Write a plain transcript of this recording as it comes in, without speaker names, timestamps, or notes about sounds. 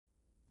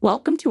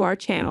Welcome to our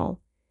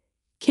channel.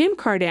 Kim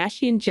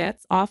Kardashian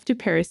jets off to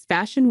Paris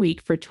Fashion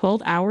Week for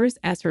 12 hours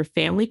as her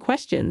family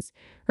questions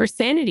her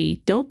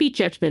sanity. Don't be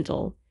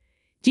judgmental.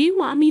 Do you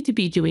want me to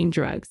be doing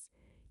drugs?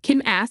 Kim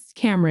asked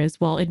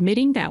cameras while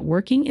admitting that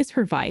working is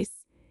her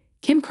vice.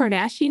 Kim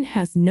Kardashian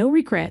has no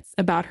regrets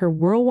about her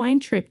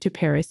whirlwind trip to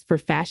Paris for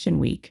Fashion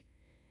Week.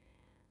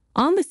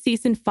 On the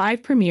season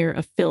 5 premiere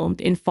of Filmed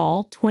in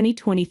Fall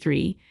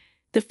 2023,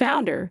 the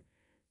founder,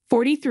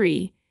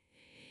 43,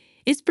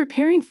 is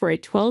preparing for a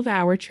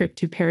 12-hour trip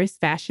to Paris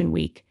Fashion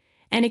Week,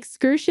 an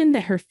excursion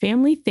that her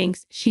family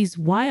thinks she's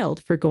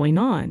wild for going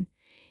on.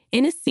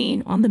 In a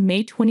scene on the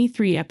May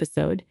 23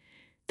 episode,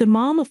 the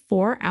mom of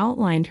 4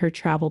 outlined her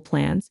travel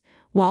plans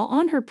while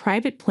on her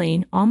private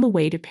plane on the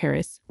way to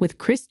Paris with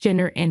Kris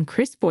Jenner and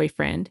Kris'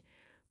 boyfriend,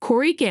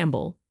 Corey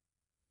Gamble.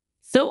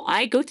 So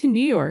I go to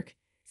New York,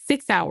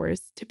 6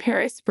 hours, to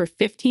Paris for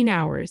 15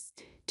 hours,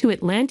 to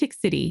Atlantic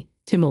City,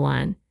 to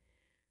Milan.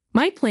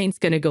 My plane's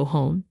gonna go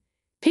home,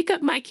 pick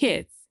up my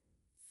kids.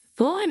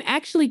 Though I'm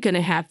actually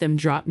gonna have them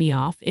drop me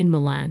off in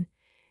Milan.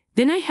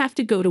 Then I have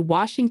to go to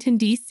Washington,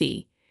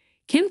 D.C.,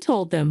 Kim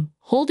told them,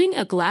 holding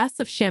a glass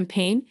of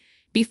champagne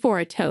before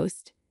a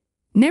toast.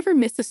 Never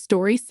miss a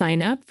story.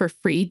 Sign up for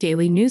free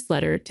daily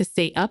newsletter to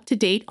stay up to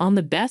date on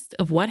the best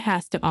of what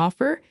has to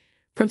offer,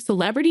 from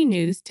celebrity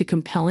news to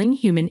compelling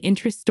human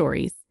interest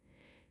stories.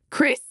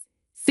 Kris,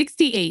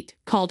 68,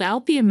 called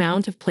out the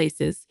amount of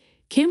places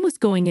Kim was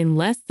going in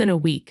less than a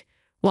week,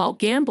 while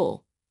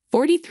Gamble,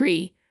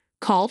 43,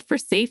 called for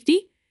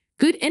safety,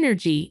 good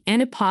energy,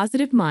 and a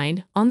positive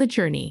mind on the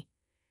journey.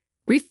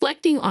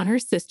 Reflecting on her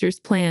sister's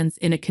plans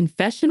in a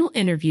confessional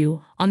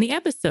interview on the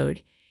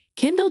episode,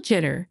 Kendall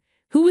Jenner,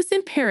 who was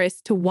in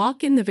Paris to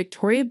walk in the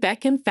Victoria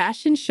Beckham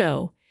fashion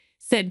show,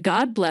 said,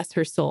 "God bless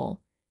her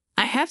soul.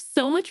 I have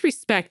so much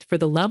respect for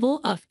the level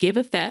of give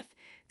a f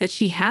that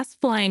she has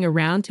flying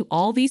around to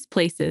all these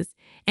places,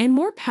 and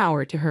more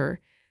power to her,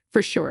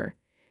 for sure.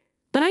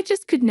 But I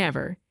just could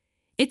never.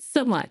 It's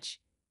so much."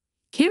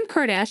 Kim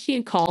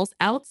Kardashian calls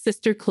out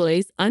sister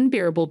Khloe's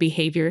unbearable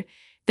behavior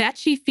that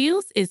she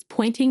feels is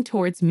pointing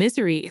towards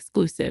misery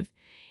exclusive.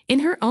 In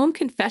her own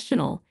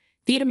confessional,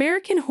 the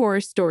American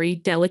Horror Story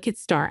Delicate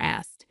star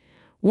asked,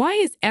 "Why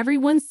is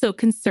everyone so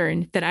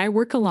concerned that I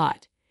work a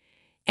lot?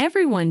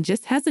 Everyone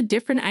just has a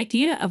different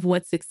idea of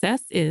what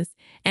success is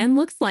and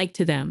looks like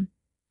to them.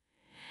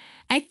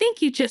 I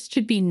think you just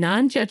should be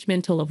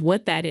non-judgmental of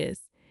what that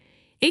is.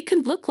 It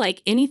could look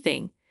like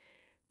anything."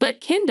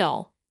 But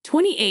Kendall,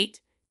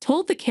 28,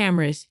 told the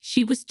cameras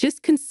she was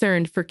just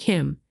concerned for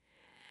Kim.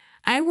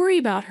 "I worry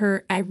about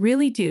her, I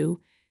really do,"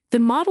 the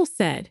model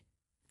said.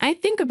 "I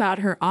think about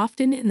her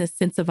often in the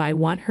sense of I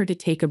want her to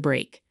take a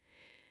break."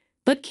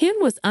 But Kim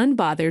was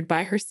unbothered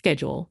by her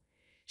schedule.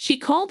 She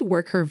called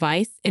work her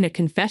vice in a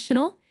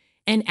confessional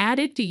and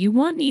added, "Do you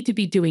want me to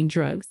be doing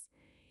drugs?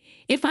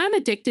 If I'm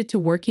addicted to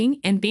working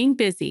and being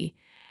busy,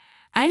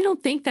 I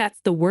don't think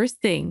that's the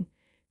worst thing,"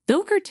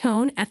 though her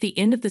tone at the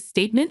end of the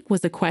statement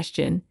was a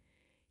question.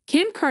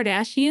 Kim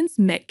Kardashian's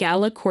Met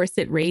Gala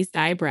corset raised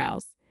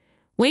eyebrows.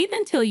 Wait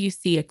until you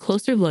see a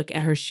closer look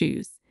at her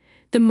shoes.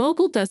 The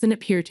mogul doesn't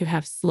appear to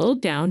have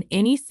slowed down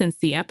any since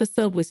the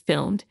episode was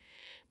filmed,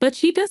 but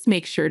she does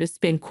make sure to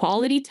spend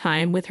quality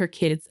time with her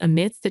kids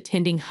amidst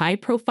attending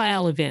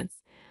high-profile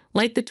events,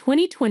 like the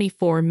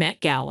 2024 Met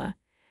Gala.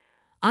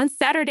 On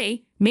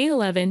Saturday, May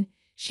 11,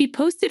 she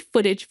posted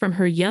footage from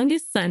her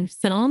youngest son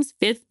Salom's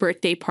 5th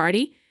birthday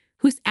party,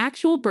 whose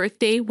actual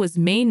birthday was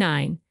May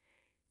 9.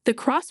 The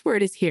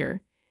crossword is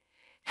here.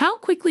 How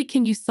quickly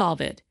can you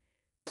solve it?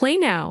 Play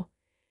now.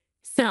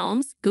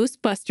 Salom's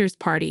Ghostbusters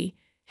party.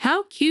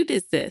 How cute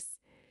is this?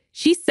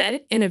 She said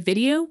it in a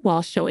video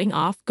while showing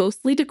off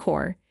ghostly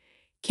decor.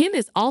 Kim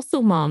is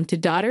also mom to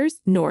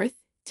daughters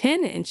North,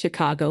 10, and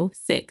Chicago,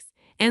 6,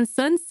 and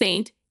son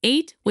Saint,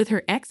 8, with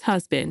her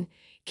ex-husband,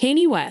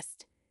 Kanye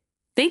West.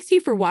 Thanks you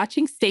for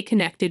watching. Stay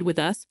connected with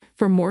us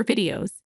for more videos.